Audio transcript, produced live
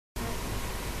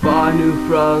Find new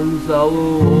friends, how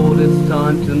old it's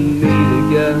time to meet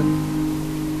again.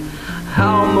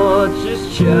 How much has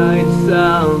changed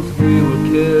since we were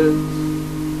kids.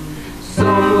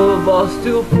 Some of us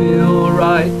still feel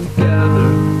right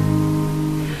together,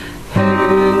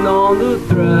 hanging on the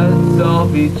threads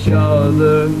of each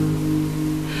other.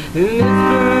 And it's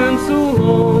been so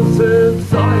long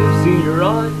since I have seen your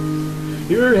eyes,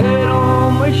 your head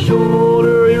on my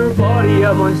shoulder, your body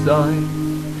at my side,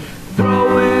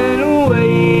 throwing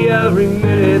away every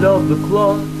minute of the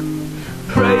clock,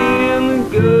 praying the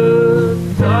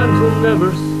good times will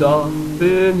never stop.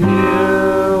 And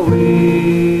here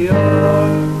we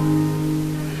are,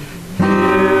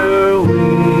 here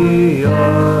we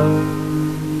are,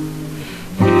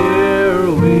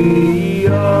 here we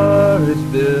are. It's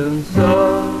been so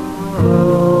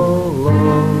long.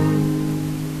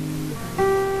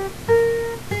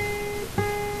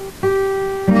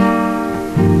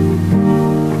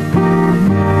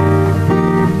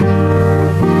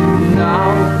 Now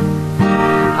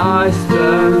I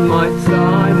spend my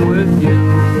time with you.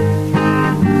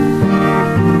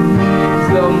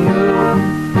 The moon,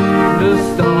 the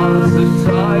stars are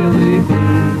tightly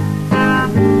glued.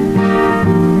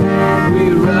 We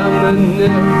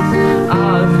reminisce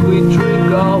as we drink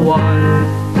our wine.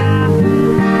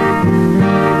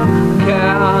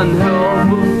 Can't help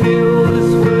but feel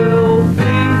this will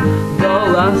be the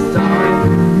last time.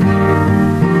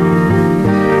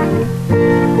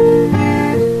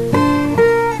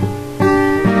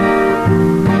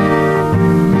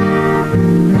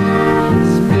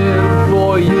 It's been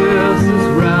 4 years since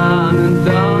round and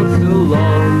danced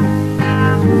along,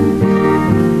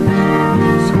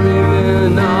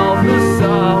 screaming out the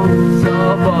sounds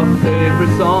of our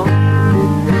favorite song,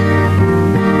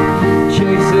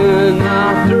 chasing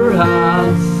after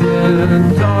hats in a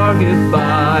Target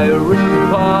by a river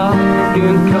park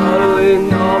in Cuddling.